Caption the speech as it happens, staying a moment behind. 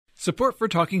Support for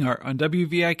Talking Art on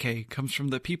WVIK comes from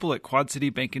the people at Quad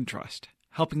City Bank and Trust,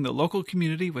 helping the local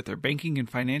community with their banking and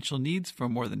financial needs for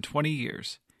more than 20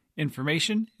 years.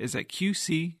 Information is at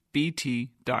qcbt.com.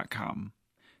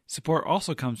 Support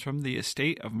also comes from the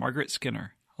estate of Margaret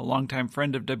Skinner, a longtime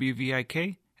friend of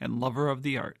WVIK and lover of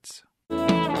the arts.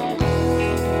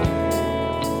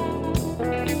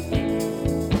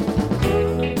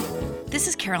 This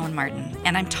is Carolyn Martin,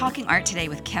 and I'm talking art today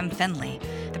with Kim Finley,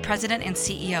 the president and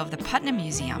CEO of the Putnam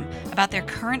Museum, about their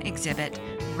current exhibit,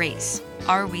 Race,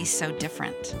 Are We So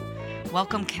Different?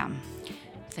 Welcome, Kim.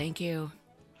 Thank you.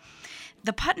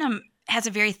 The Putnam has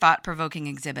a very thought-provoking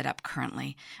exhibit up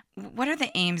currently. What are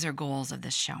the aims or goals of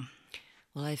this show?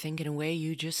 Well, I think in a way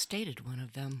you just stated one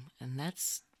of them, and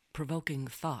that's provoking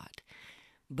thought.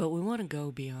 But we want to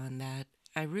go beyond that.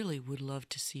 I really would love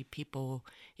to see people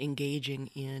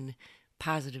engaging in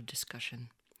positive discussion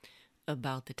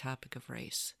about the topic of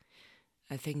race.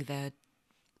 I think that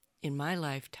in my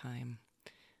lifetime,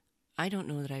 I don't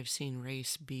know that I've seen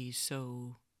race be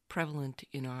so prevalent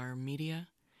in our media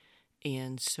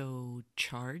and so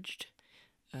charged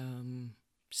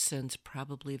since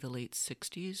probably the late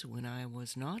 60s, when I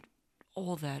was not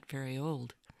all that very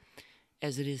old,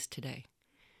 as it is today.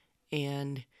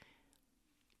 And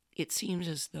it seems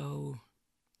as though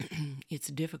it's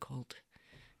difficult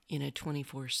in a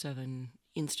 24/7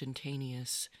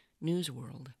 instantaneous news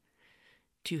world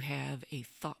to have a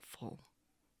thoughtful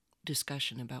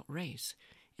discussion about race.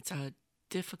 It's a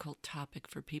difficult topic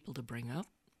for people to bring up.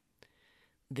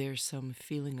 There's some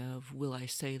feeling of, will I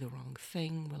say the wrong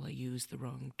thing? Will I use the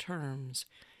wrong terms?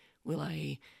 Will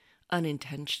I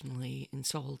unintentionally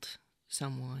insult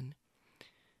someone?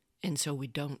 And so we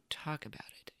don't talk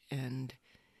about it. And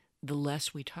the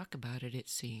less we talk about it, it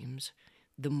seems,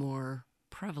 the more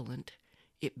prevalent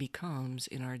it becomes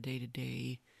in our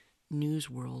day-to-day news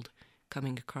world,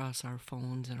 coming across our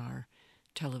phones and our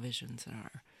televisions and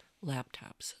our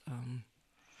laptops.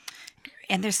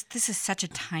 And this is such a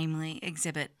timely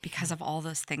exhibit because of all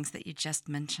those things that you just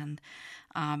mentioned.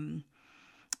 And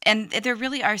there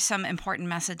really are some important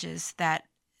messages that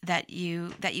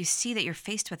you see, that you're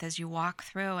faced with as you walk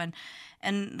through.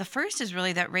 And the first is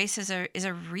really that race is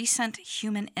a recent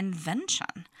human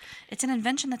invention. It's an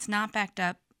invention that's not backed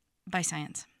up by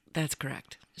science. That's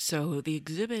correct. So the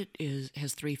exhibit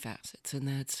has three facets, and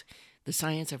that's the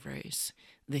science of race,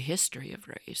 the history of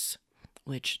race,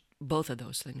 which both of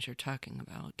those things you're talking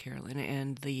about, Carolyn,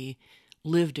 and the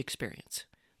lived experience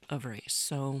of race.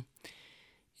 So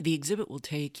the exhibit will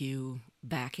take you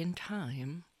back in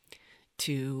time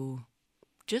to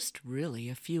just really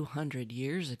a few hundred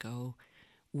years ago,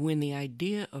 when the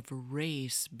idea of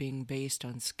race being based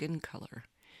on skin color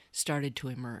started to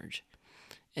emerge.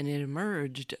 And it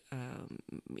emerged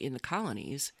in the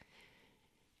colonies,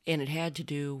 and it had to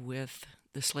do with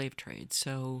the slave trade.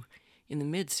 So in the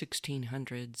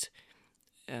mid-1600s,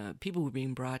 people were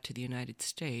being brought to the United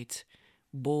States,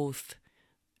 both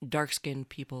dark-skinned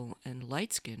people and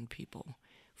light-skinned people,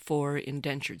 for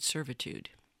indentured servitude.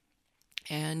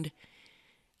 And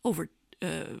over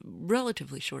a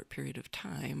relatively short period of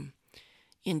time,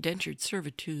 indentured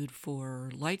servitude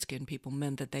for light-skinned people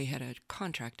meant that they had a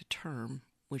contract, a term,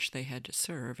 which they had to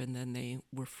serve, and then they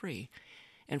were free.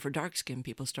 And for dark-skinned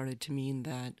people, started to mean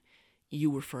that you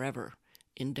were forever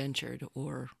indentured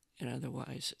or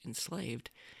otherwise enslaved.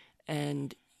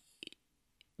 And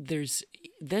there's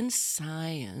then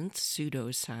science,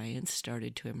 pseudoscience,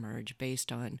 started to emerge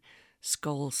based on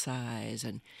skull size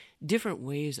and different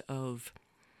ways of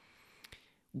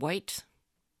white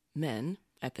men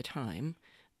at the time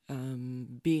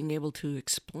being able to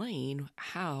explain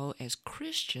how, as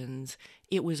Christians,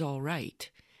 it was all right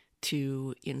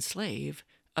to enslave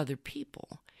other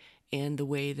people. And the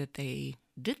way that they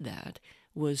did that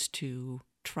was to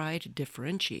try to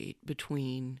differentiate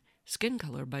between skin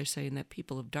color by saying that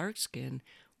people of dark skin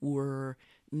were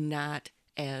not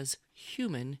as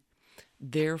human.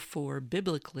 Therefore,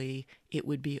 biblically, it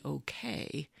would be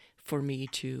okay for me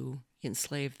to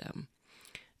enslave them.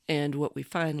 And what we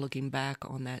find looking back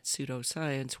on that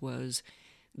pseudoscience was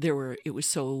it was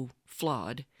so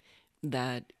flawed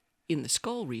that in the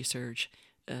skull research,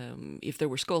 if there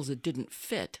were skulls that didn't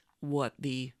fit what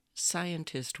the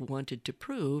scientist wanted to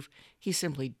prove, he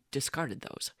simply discarded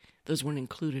those. Those weren't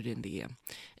included in the...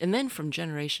 And then from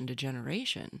generation to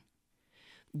generation,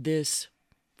 this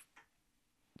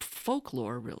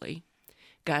folklore really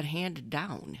got handed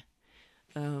down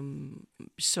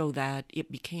so that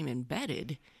it became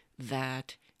embedded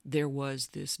that there was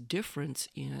this difference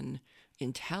in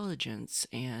intelligence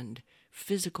and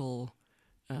physical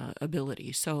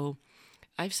ability. So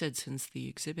I've said since the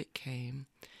exhibit came,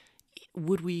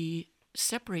 would we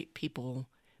separate people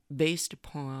based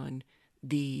upon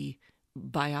the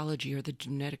biology or the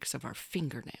genetics of our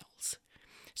fingernails?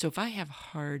 So if I have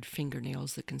hard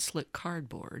fingernails that can slit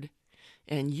cardboard,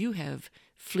 and you have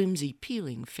flimsy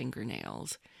peeling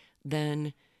fingernails,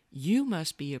 then you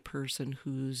must be a person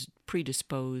who's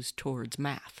predisposed towards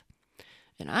math.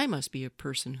 And I must be a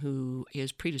person who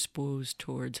is predisposed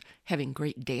towards having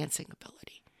great dancing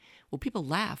ability. Well, people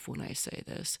laugh when I say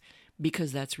this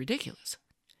because that's ridiculous.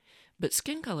 But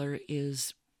skin color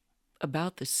is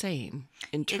about the same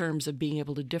in terms of being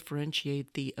able to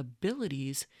differentiate the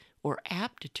abilities or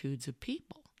aptitudes of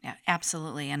people. Yeah,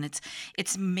 absolutely. And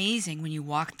it's amazing when you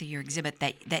walk through your exhibit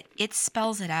that it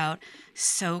spells it out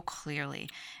so clearly.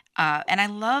 And I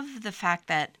love the fact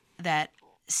that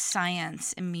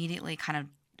science immediately kind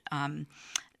of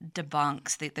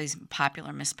debunks these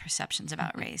popular misperceptions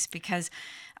about race because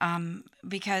you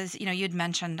had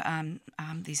mentioned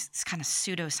these kind of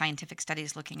pseudo-scientific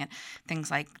studies looking at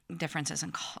things like differences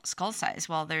in skull size.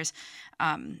 Well, there's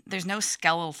no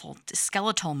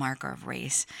skeletal marker of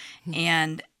race,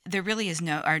 and there really is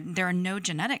there are no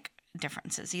genetic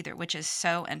differences either, which is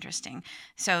so interesting.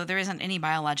 So there isn't any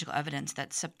biological evidence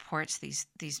that supports these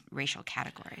racial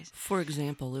categories. For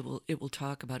example, it will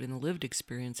talk about in the lived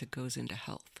experience it goes into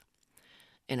health.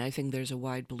 And I think there's a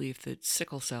wide belief that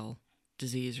sickle cell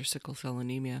disease or sickle cell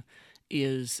anemia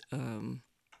is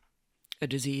a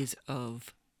disease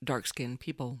of dark-skinned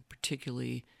people,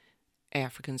 particularly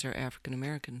Africans or African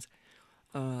Americans.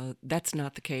 That's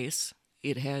not the case.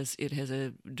 It has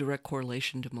a direct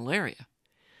correlation to malaria.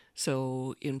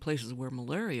 So in places where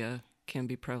malaria can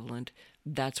be prevalent,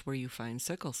 that's where you find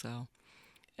sickle cell.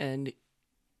 And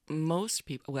most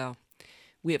people, well,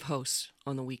 we have hosts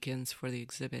on the weekends for the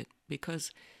exhibit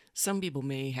because some people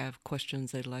may have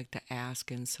questions they'd like to ask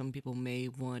and some people may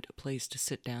want a place to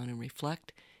sit down and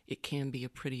reflect. It can be a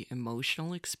pretty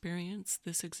emotional experience,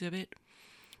 this exhibit,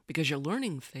 because you're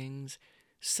learning things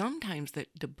sometimes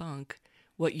that debunk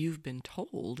what you've been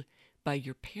told by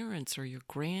your parents or your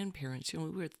grandparents.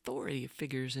 We're authority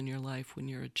figures in your life when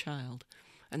you're a child,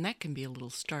 and that can be a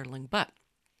little startling. But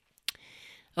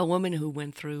a woman who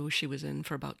went through, she was in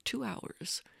for about 2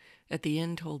 hours, at the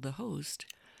end told the host,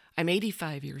 "I'm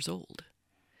 85 years old,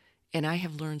 and I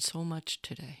have learned so much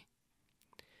today."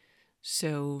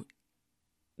 So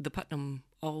the Putnam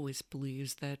always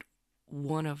believes that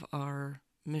one of our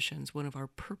missions, one of our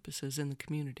purposes in the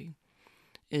community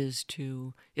is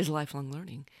lifelong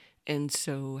learning. And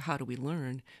so how do we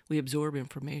learn? We absorb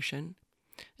information,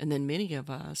 and then many of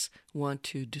us want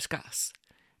to discuss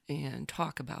and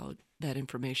talk about that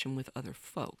information with other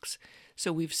folks.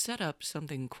 So we've set up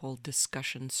something called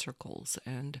discussion circles.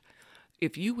 And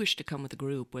if you wish to come with a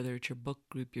group, whether it's your book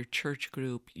group, your church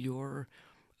group, your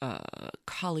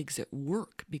colleagues at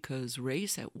work, because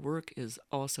race at work is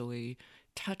also a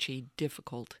touchy,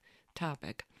 difficult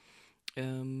topic.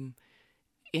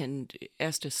 And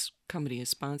Estes Company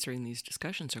is sponsoring these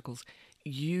discussion circles.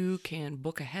 You can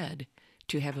book ahead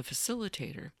to have a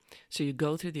facilitator. So you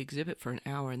go through the exhibit for an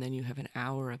hour, and then you have an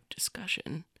hour of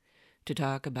discussion to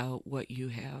talk about what you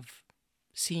have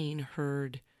seen,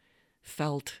 heard,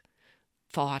 felt,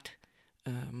 thought,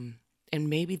 and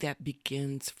maybe that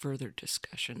begins further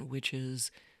discussion, which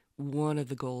is one of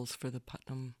the goals for the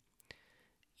Putnam.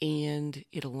 And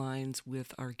it aligns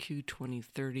with our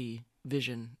Q2030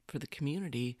 vision for the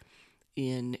community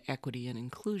in equity and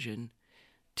inclusion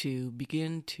to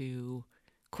begin to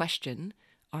question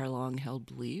our long-held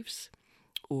beliefs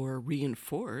or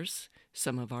reinforce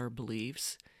some of our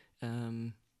beliefs.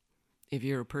 If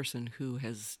you're a person who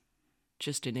has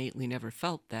just innately never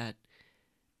felt that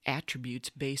attributes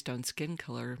based on skin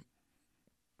color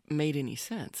made any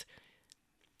sense,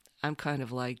 I'm kind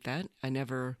of like that. I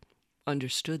never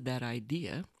understood that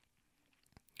idea.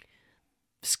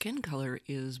 Skin color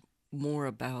is more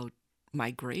about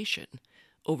migration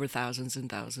over thousands and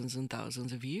thousands and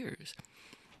thousands of years.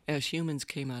 As humans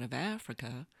came out of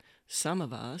Africa, some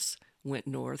of us went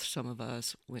north, some of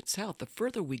us went south. The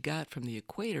further we got from the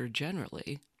equator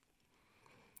generally,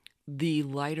 the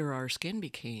lighter our skin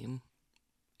became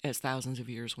as thousands of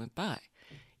years went by.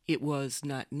 It was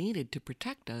not needed to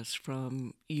protect us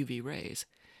from UV rays.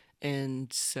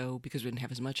 And so, because we didn't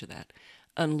have as much of that,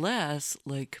 unless,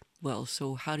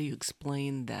 so how do you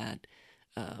explain that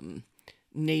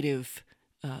native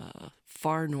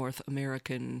far North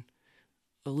American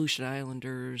Aleutian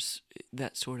Islanders,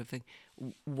 that sort of thing,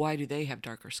 why do they have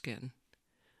darker skin?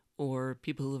 Or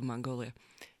people who live in Mongolia?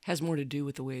 Has more to do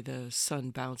with the way the sun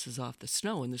bounces off the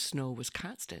snow, and the snow was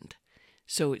constant.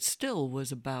 So it still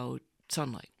was about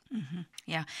sunlight. Mm-hmm.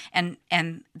 Yeah,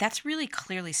 and that's really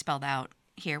clearly spelled out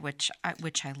here, which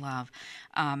I love.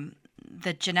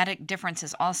 The genetic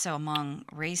differences also among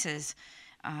races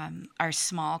are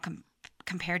small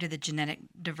compared to the genetic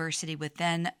diversity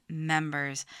within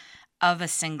members of a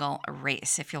single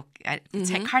race.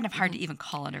 It's kind of hard to even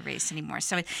call it a race anymore.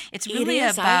 So it's really it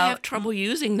is. about. I have trouble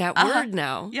using that word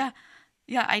now. Yeah,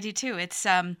 I do too. It's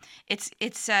and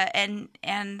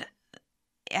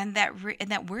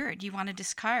that word you want to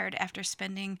discard after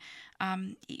spending,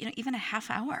 even a half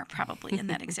hour probably in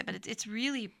that exhibit. It's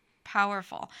really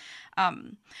powerful.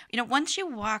 Once you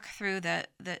walk through the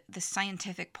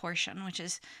scientific portion, which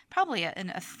is probably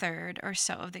a third or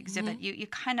so of the exhibit, you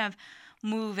kind of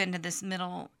move into this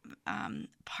middle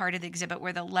part of the exhibit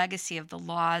where the legacy of the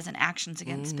laws and actions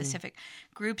against specific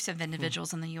groups of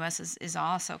individuals in the U.S. is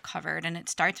also covered. And it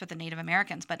starts with the Native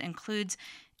Americans, but includes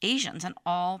Asians and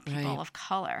all people of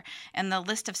color. And the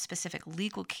list of specific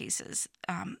legal cases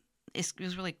is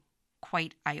really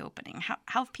quite eye-opening. How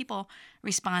have people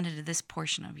responded to this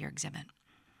portion of your exhibit?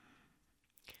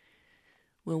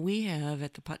 Well, we have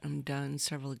at the Putnam done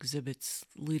several exhibits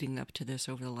leading up to this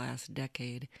over the last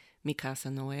decade. Mi Casa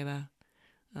Nueva,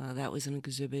 that was an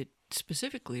exhibit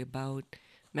specifically about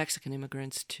Mexican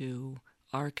immigrants to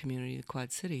our community, the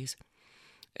Quad Cities.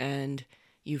 And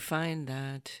you find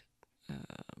that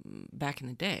back in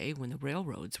the day when the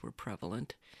railroads were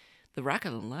prevalent, the Rock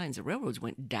Island lines, the railroads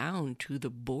went down to the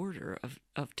border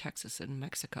of Texas and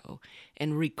Mexico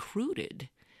and recruited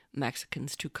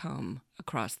Mexicans to come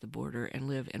across the border and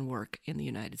live and work in the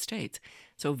United States.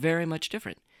 So very much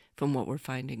different from what we're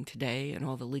finding today and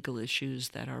all the legal issues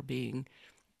that are being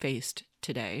faced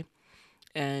today.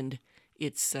 And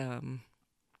it's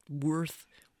worth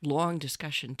long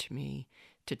discussion to me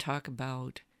to talk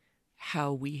about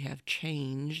how we have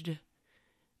changed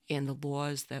and the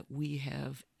laws that we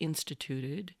have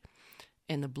instituted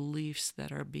and the beliefs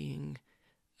that are being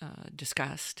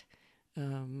discussed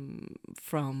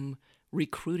from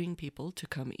recruiting people to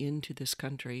come into this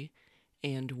country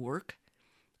and work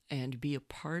and be a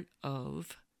part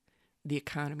of the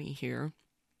economy here,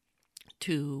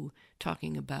 to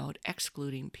talking about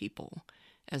excluding people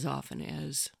as often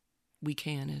as we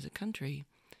can as a country.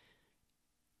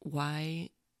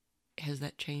 Why has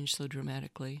that changed so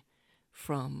dramatically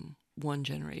from one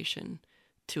generation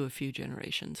to a few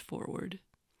generations forward?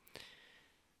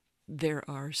 There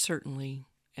are certainly,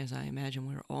 as I imagine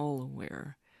we're all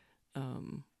aware,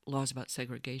 laws about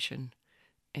segregation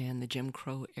and the Jim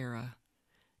Crow era.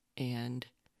 And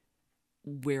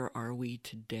where are we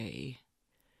today?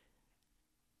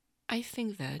 I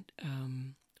think that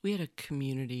we had a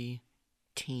community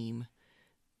team,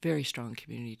 very strong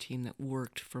community team that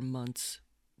worked for months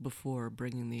before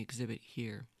bringing the exhibit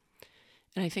here.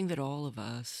 And I think that all of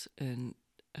us, and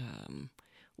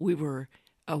we were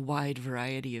a wide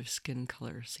variety of skin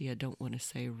color. See, I don't want to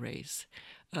say race.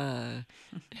 And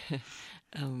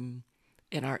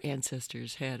our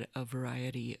ancestors had a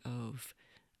variety of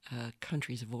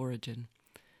countries of origin.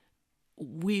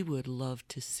 We would love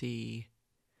to see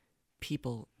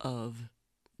people of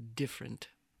different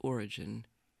origin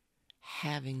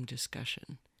having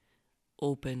discussion,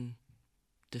 open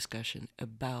discussion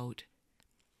about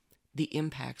the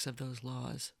impacts of those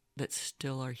laws that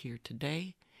still are here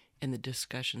today, and the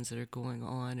discussions that are going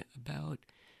on about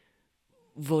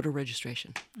voter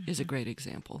registration is a great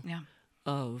example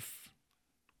of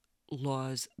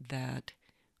laws that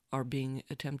are being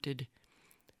attempted,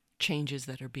 changes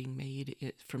that are being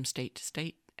made from state to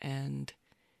state, and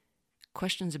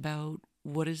questions about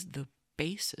what is the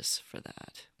basis for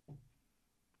that.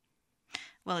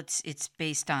 Well, it's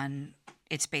based on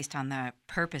the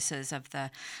purposes of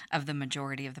the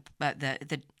majority of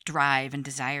the drive and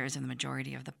desires of the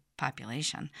majority of the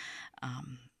population,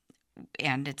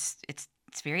 and it's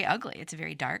very ugly. It's a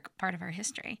very dark part of our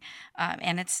history,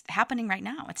 and it's happening right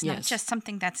now. It's not just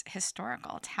something that's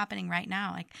historical. It's happening right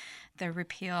now, like the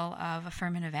repeal of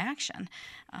affirmative action.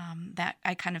 That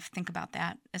I kind of think about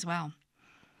that as well.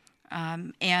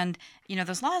 And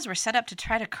those laws were set up to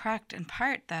try to correct, in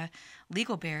part, the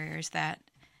legal barriers that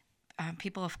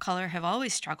people of color have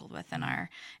always struggled with in our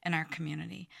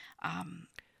community. I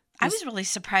was really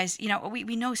surprised.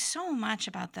 We know so much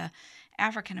about the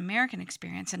African American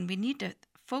experience, and we need to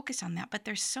focus on that. But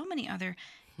there's so many other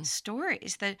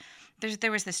stories that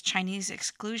there was this Chinese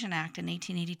Exclusion Act in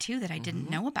 1882 that I didn't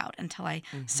know about until I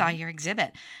saw your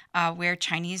exhibit, where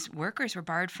Chinese workers were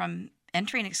barred from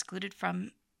entry and excluded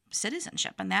from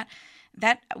citizenship, and that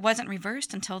wasn't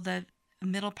reversed until the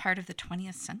middle part of the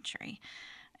 20th century.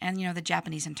 And the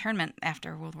Japanese internment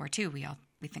after World War II,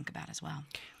 we think about as well.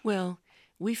 Well,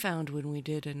 we found when we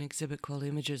did an exhibit called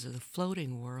Images of the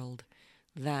Floating World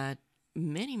that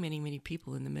many, many, many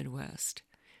people in the Midwest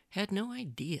had no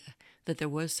idea that there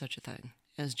was such a thing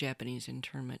as Japanese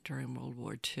internment during World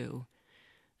War II.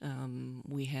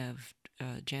 We have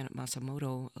Janet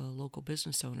Masamoto, a local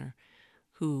business owner,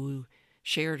 who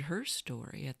shared her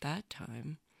story at that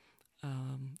time,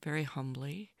 very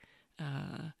humbly,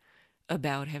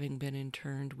 about having been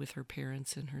interned with her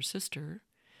parents and her sister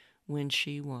when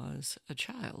she was a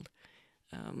child.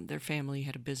 Their family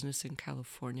had a business in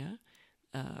California.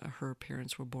 Her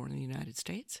parents were born in the United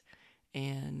States.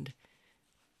 And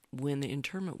when the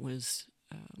internment was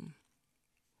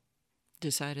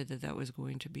decided that that was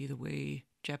going to be the way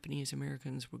Japanese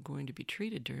Americans were going to be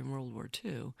treated during World War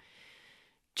II,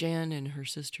 Jan and her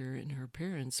sister and her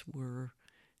parents were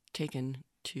taken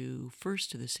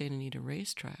first to the Santa Anita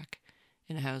racetrack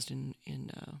and housed in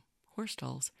horse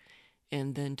stalls,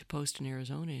 and then to Poston,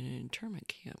 Arizona in an internment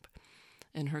camp.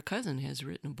 And her cousin has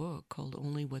written a book called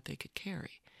Only What They Could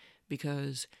Carry,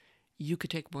 because you could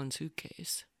take one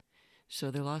suitcase. So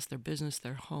they lost their business,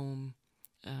 their home.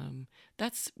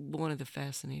 That's one of the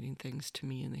fascinating things to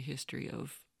me in the history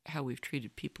of how we've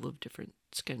treated people of different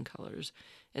skin colors.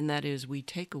 And that is, we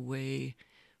take away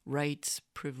rights,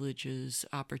 privileges,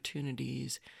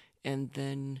 opportunities, and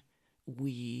then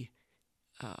we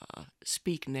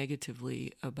speak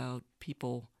negatively about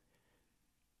people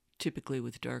typically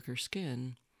with darker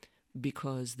skin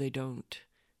because they don't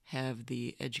have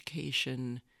the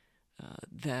education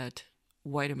that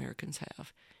white Americans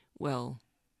have. Well,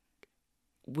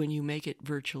 when you make it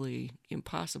virtually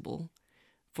impossible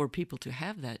for people to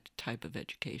have that type of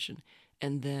education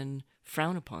and then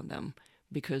frown upon them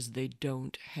because they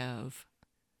don't have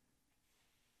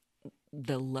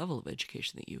the level of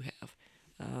education that you have,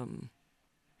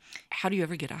 how do you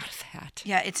ever get out of that?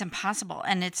 Yeah, it's impossible.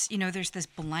 And it's, there's this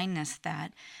blindness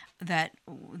that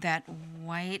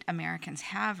white Americans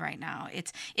have right now.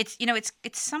 It's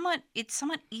somewhat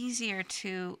easier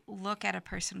to look at a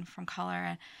person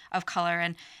of color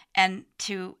and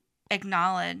to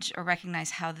acknowledge or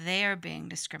recognize how they are being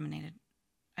discriminated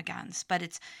against. But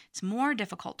it's more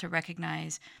difficult to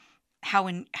recognize how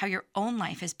your own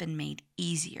life has been made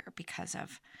easier because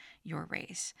of your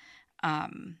race.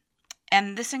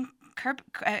 And this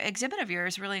exhibit of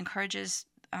yours really encourages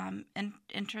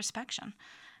introspection.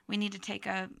 We need to take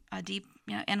a deep,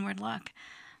 inward look.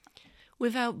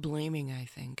 Without blaming, I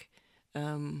think.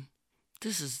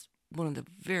 This is one of the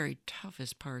very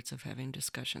toughest parts of having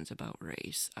discussions about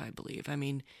race, I believe. I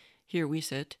mean, here we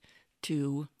sit,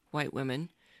 two white women,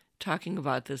 talking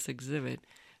about this exhibit.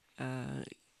 I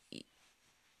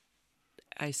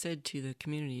said to the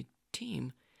community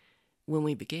team when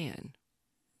we began,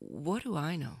 what do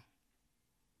I know?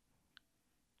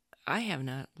 I have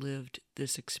not lived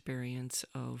this experience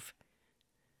of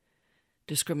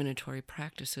discriminatory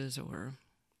practices or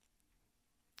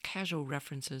casual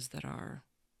references that are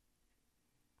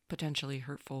potentially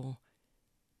hurtful.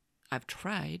 I've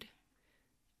tried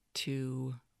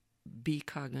to be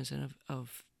cognizant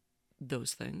of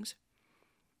those things,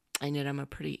 and yet I'm a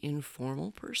pretty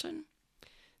informal person,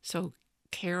 so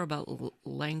care about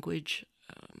language,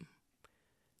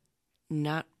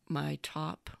 not my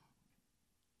top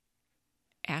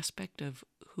aspect of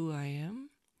who I am.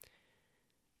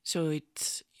 So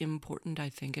it's important, I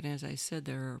think, and as I said,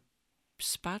 there are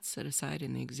spots set aside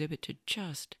in the exhibit to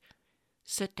just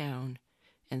sit down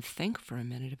and think for a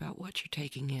minute about what you're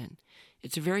taking in.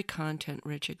 It's a very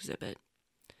content-rich exhibit,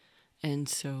 and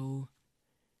so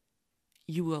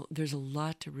there's a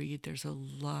lot to read, there's a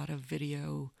lot of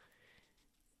video,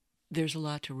 there's a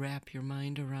lot to wrap your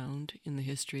mind around in the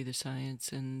history, the science,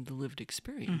 and the lived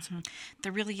experience. Mm-hmm.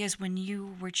 There really is. When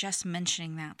you were just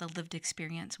mentioning that, the lived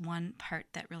experience, one part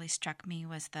that really struck me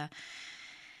was the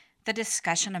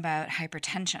discussion about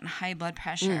hypertension, high blood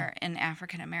pressure in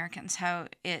African Americans, how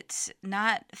it's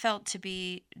not felt to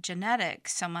be genetic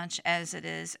so much as it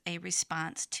is a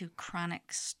response to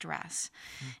chronic stress.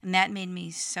 And that made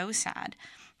me so sad.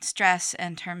 Stress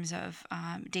in terms of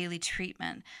daily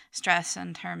treatment, stress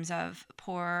in terms of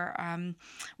poor,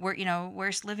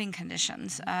 worse living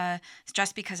conditions,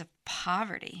 stress because of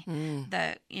poverty,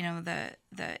 the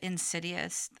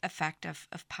insidious effect of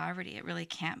poverty. It really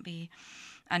can't be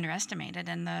underestimated,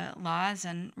 and the laws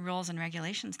and rules and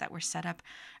regulations that were set up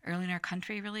early in our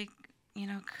country really,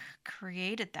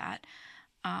 created that.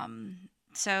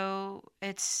 So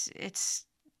it's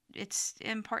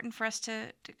important for us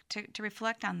to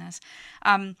reflect on this.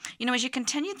 As you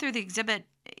continue through the exhibit,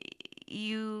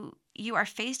 you are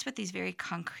faced with these very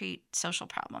concrete social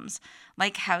problems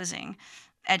like housing,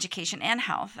 education, and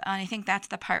health. And I think that's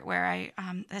the part where I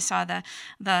saw the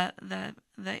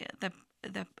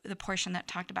the portion that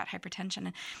talked about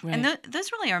hypertension, Right. and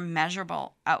those really are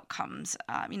measurable outcomes.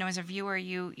 As a viewer,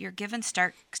 you're given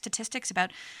stark statistics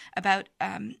about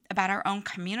our own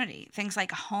community, things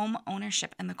like home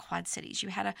ownership in the Quad Cities. You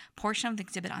had a portion of the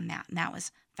exhibit on that, and that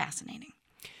was fascinating.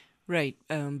 Right.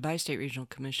 Bi-State Regional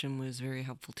Commission was very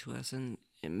helpful to us in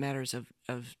matters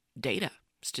of data,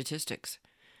 statistics,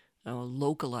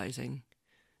 localizing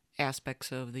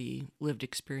aspects of the lived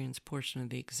experience portion of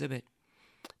the exhibit.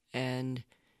 And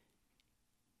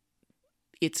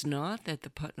it's not that the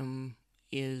Putnam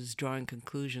is drawing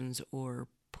conclusions or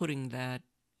putting that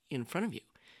in front of you.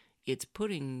 It's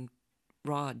putting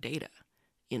raw data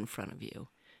in front of you.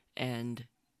 And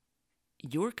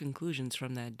your conclusions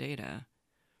from that data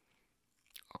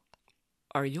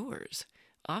are yours.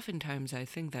 Oftentimes, I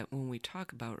think that when we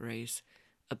talk about race,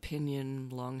 opinion,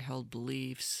 long-held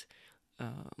beliefs,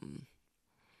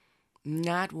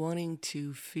 not wanting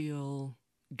to feel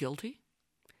guilty.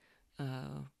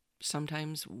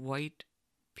 Sometimes white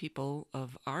people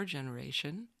of our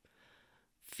generation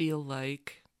feel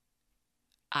like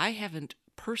I haven't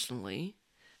personally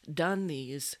done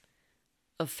these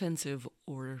offensive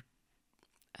or,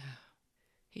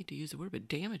 hate to use the word, but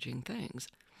damaging things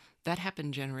that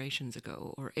happened generations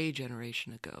ago or a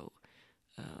generation ago.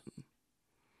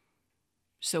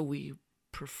 So we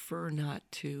prefer not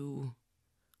to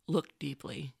look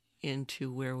deeply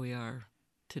into where we are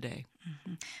today.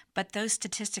 Mm-hmm. But those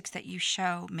statistics that you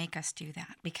show make us do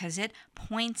that, because it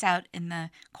points out in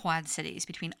the Quad Cities,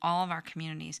 between all of our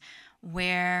communities,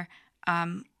 where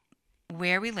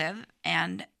we live,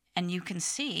 and you can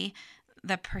see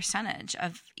the percentage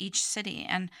of each city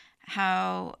and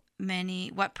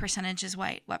what percentage is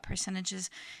white, what percentage is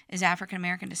African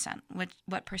American descent,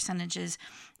 what percentage is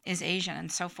Asian,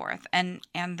 and so forth. And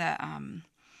the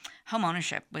home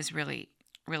ownership was really,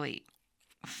 really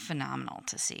phenomenal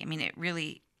to see. I mean, it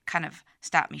really kind of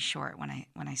stopped me short when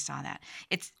I saw that.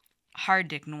 It's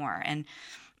hard to ignore. And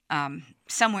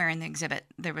somewhere in the exhibit,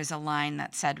 there was a line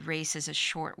that said, "Race is a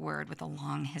short word with a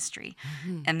long history,"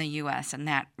 in the U.S., and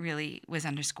that really was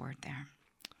underscored there.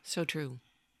 So true.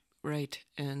 Right.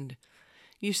 And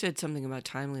you said something about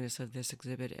timeliness of this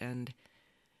exhibit, and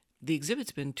the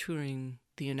exhibit's been touring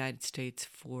the United States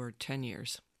for 10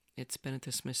 years. It's been at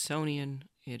the Smithsonian.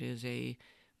 It is a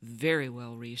very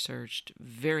well-researched,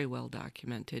 very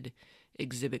well-documented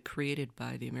exhibit created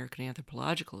by the American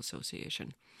Anthropological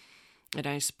Association. And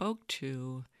I spoke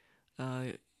to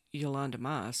Yolanda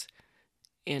Moss,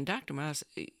 and Dr. Moss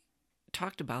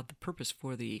talked about the purpose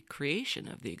for the creation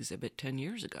of the exhibit 10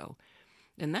 years ago.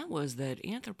 And that was that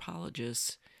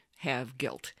anthropologists have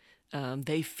guilt.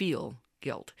 They feel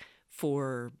guilt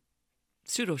for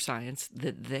pseudoscience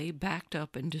that they backed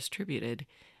up and distributed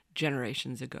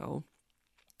generations ago.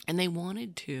 And they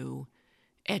wanted to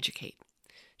educate.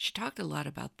 She talked a lot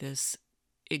about this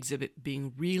exhibit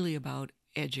being really about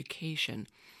education.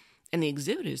 And the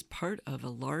exhibit is part of a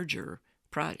larger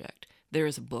project. There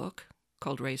is a book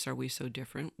called Race, Are We So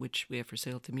Different?, which we have for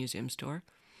sale at the museum store.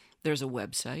 There's a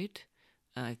website.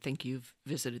 I think you've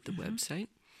visited the website.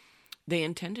 They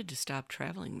intended to stop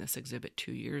traveling this exhibit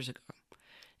 2 years ago.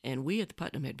 And we at the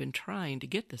Putnam had been trying to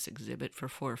get this exhibit for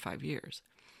 4 or 5 years.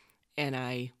 And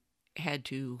I had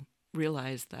to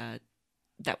realize that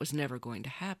that was never going to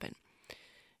happen.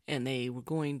 And they were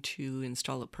going to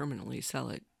install it permanently, sell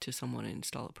it to someone and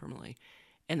install it permanently.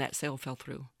 And that sale fell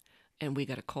through. And we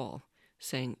got a call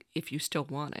saying, if you still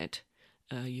want it,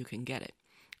 you can get it.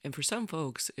 And for some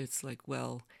folks, it's like,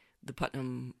 well, the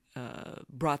Putnam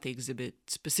brought the exhibit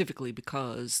specifically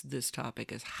because this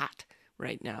topic is hot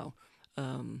right now.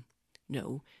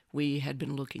 No, we had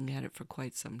been looking at it for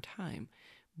quite some time.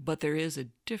 But there is a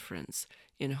difference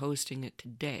in hosting it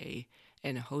today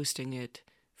and hosting it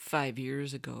 5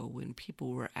 years ago when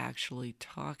people were actually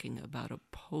talking about a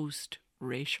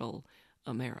post-racial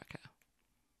America.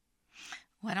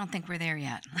 Well, I don't think we're there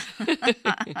yet.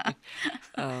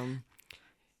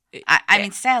 I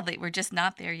mean, sadly, we're just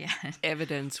not there yet.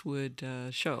 Evidence would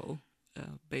show,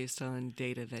 based on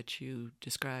data that you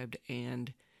described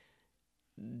and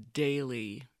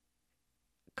daily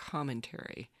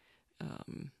commentary,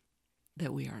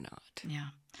 that we are not. Yeah.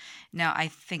 No, I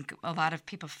think a lot of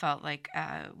people felt like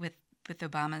with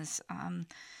Obama's,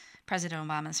 President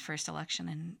Obama's first election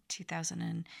in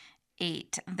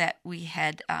 2008, that we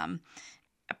had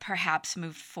perhaps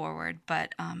moved forward,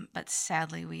 but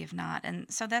sadly we have not.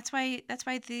 And so that's why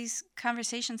these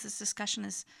conversations, this discussion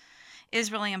is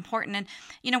really important.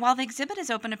 And while the exhibit is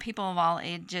open to people of all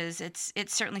ages, it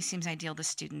certainly seems ideal to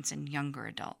students and younger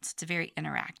adults. It's a very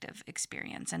interactive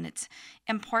experience, and it's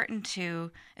important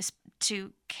to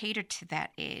cater to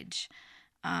that age,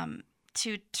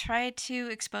 try to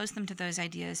expose them to those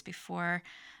ideas before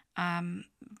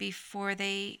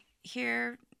they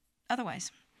hear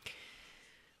otherwise.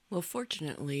 Well,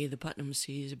 fortunately, the Putnam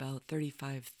sees about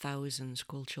 35,000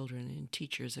 school children and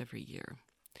teachers every year.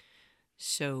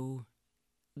 So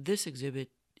this exhibit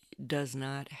does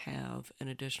not have an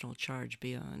additional charge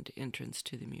beyond entrance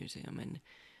to the museum. And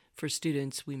for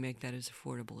students, we make that as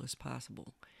affordable as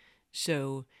possible.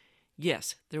 So,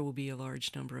 yes, there will be a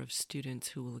large number of students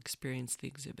who will experience the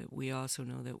exhibit. We also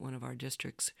know that one of our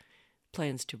districts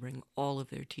plans to bring all of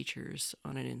their teachers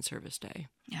on an in-service day.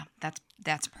 Yeah,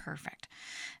 that's perfect.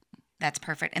 That's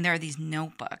perfect. And there are these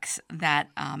notebooks that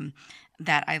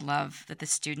that I love that the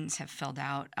students have filled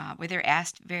out where they're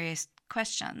asked various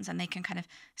questions and they can kind of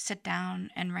sit down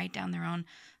and write down their own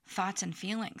thoughts and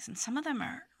feelings. And some of them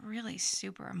are really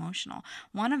super emotional.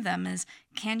 One of them is,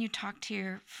 can you talk to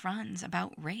your friends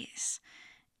about race?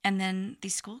 And then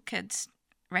these school kids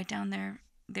write down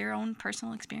their own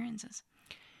personal experiences.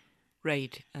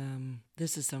 Right.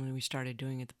 This is something we started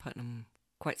doing at the Putnam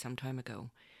quite some time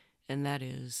ago. And that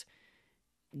is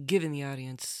giving the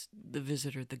audience, the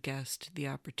visitor, the guest, the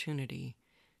opportunity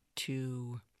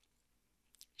to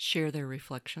share their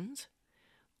reflections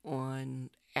on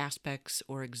aspects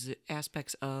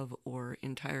of or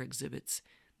entire exhibits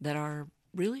that are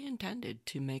really intended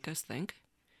to make us think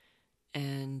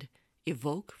and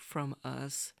evoke from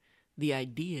us the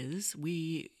ideas.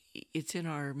 It's in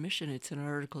our mission, it's in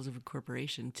our articles of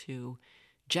incorporation to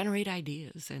generate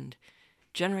ideas and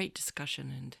generate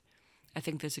discussion, and I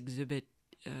think this exhibit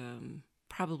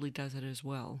probably does it as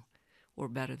well, or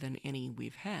better than any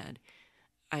we've had.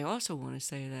 I also want to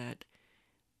say that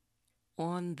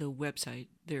on the website,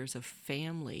 there's a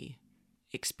family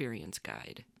experience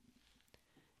guide.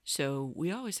 So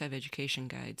we always have education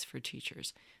guides for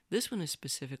teachers. This one is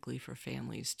specifically for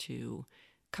families to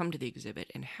come to the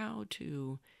exhibit and how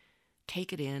to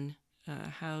take it in,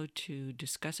 how to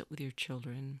discuss it with your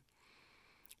children.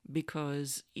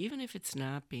 Because even if it's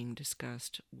not being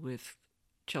discussed with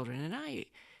children, and I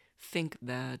think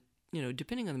that,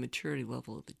 depending on the maturity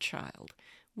level of the child,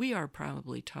 we are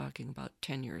probably talking about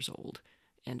 10 years old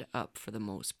and up for the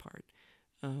most part,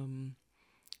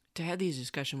 to have these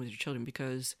discussions with your children,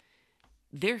 because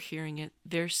they're hearing it,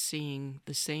 they're seeing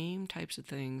the same types of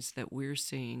things that we're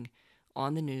seeing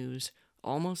on the news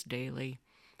almost daily,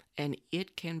 and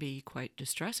it can be quite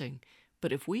distressing.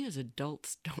 But if we as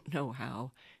adults don't know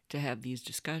how to have these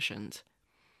discussions,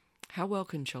 how well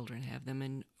can children have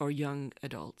them, or young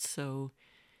adults? So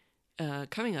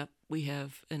coming up, we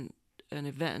have an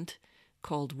event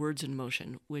called Words in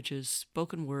Motion, which is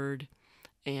spoken word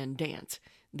and dance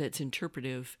that's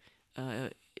interpretive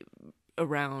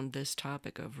around this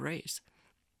topic of race.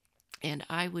 And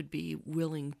I would be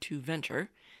willing to venture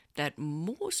that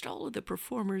most all of the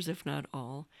performers, if not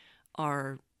all,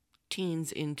 are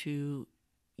teens into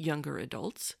younger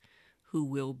adults who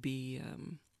will be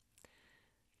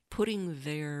putting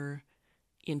their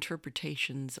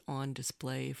interpretations on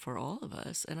display for all of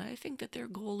us. And I think that their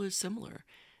goal is similar,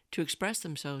 to express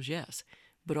themselves, yes,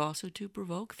 but also to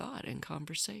provoke thought and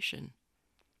conversation.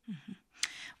 Mm-hmm.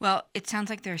 Well, it sounds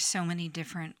like there's so many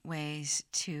different ways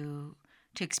to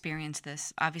experience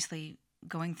this. Obviously,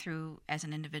 going through as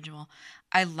an individual,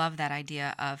 I love that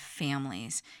idea of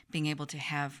families being able to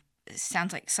have,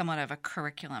 sounds like somewhat of a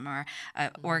curriculum or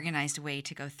an organized way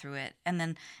to go through it. And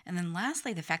then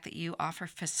lastly, the fact that you offer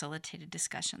facilitated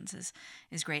discussions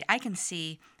is great. I can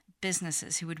see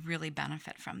businesses who would really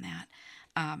benefit from that.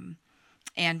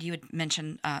 And you had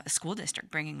mentioned a school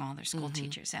district bringing all their school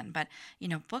teachers in, but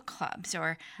book clubs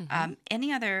or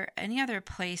any other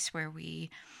place where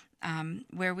we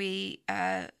need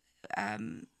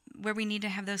to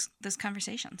have those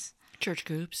conversations. Church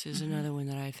groups is another one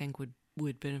that I think would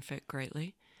benefit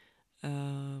greatly,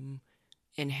 and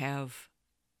have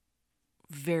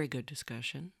very good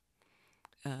discussion.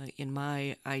 In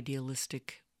my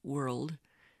idealistic world,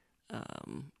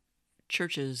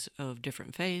 churches of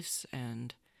different faiths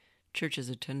and churches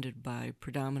attended by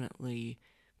predominantly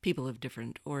people of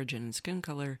different origin and skin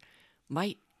color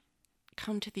might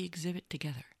come to the exhibit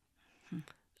together.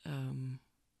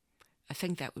 I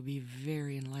think that would be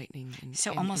very enlightening and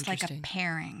so almost like a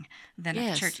pairing than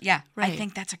a church. Yeah, right. I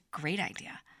think that's a great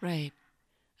idea. Right.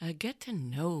 Get to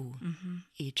know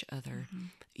each other.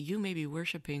 You may be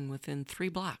worshiping within 3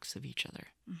 blocks of each other.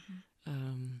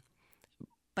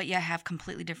 But you have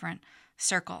completely different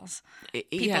circles,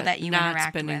 people that you interact with. Not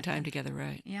spending time together,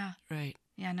 right. Yeah. Right.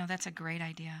 Yeah, no, that's a great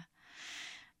idea.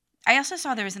 I also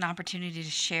saw there was an opportunity to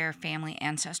share family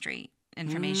ancestry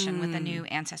information with the new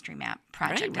Ancestry Map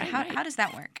project. Right. How does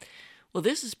that work? Well,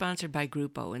 this is sponsored by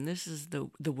Grupo, and this is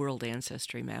the World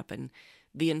Ancestry Map. And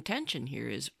the intention here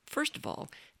is, first of all,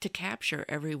 to capture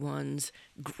everyone's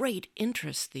great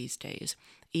interest these days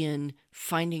in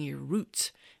finding your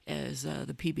roots, as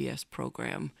the PBS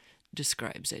program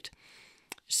describes it.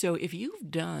 So if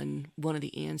you've done one of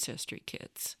the Ancestry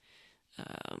kits,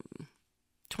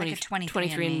 like a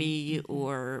 23andMe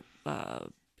or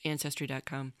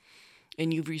Ancestry.com,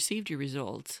 and you've received your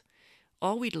results,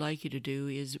 all we'd like you to do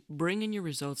is bring in your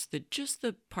results, just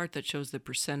the part that shows the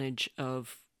percentage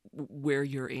of where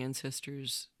your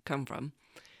ancestors come from.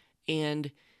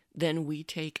 And then we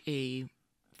take a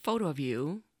photo of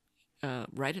you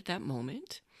right at that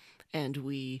moment, and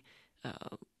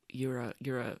you're a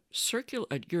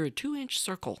 2-inch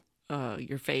circle,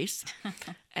 your face,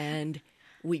 and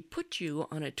we put you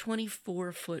on a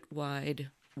 24-foot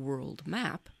wide world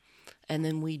map, and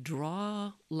then we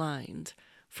draw lines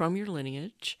from your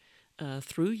lineage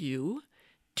through you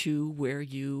to where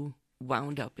you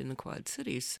wound up in the Quad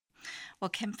Cities. Well,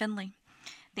 Kim Finley,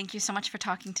 thank you so much for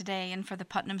talking today and for the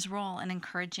Putnam's role in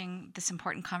encouraging this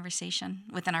important conversation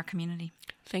within our community.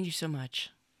 Thank you so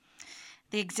much.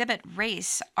 The exhibit,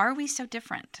 Race, Are We So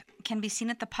Different?, can be seen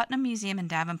at the Putnam Museum in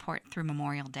Davenport through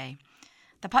Memorial Day.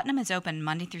 The Putnam is open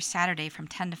Monday through Saturday from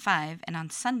 10 to 5 and on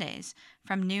Sundays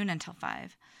from noon until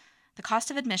 5. The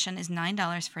cost of admission is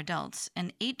 $9 for adults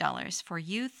and $8 for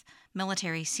youth,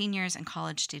 military, seniors, and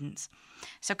college students.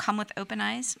 So come with open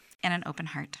eyes and an open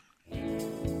heart.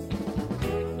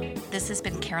 This has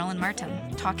been Carolyn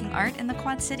Martin, talking art in the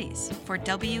Quad Cities for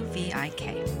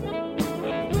WVIK.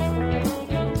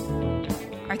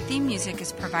 Our theme music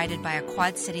is provided by a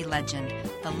Quad City legend,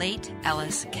 the late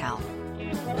Ellis Kell.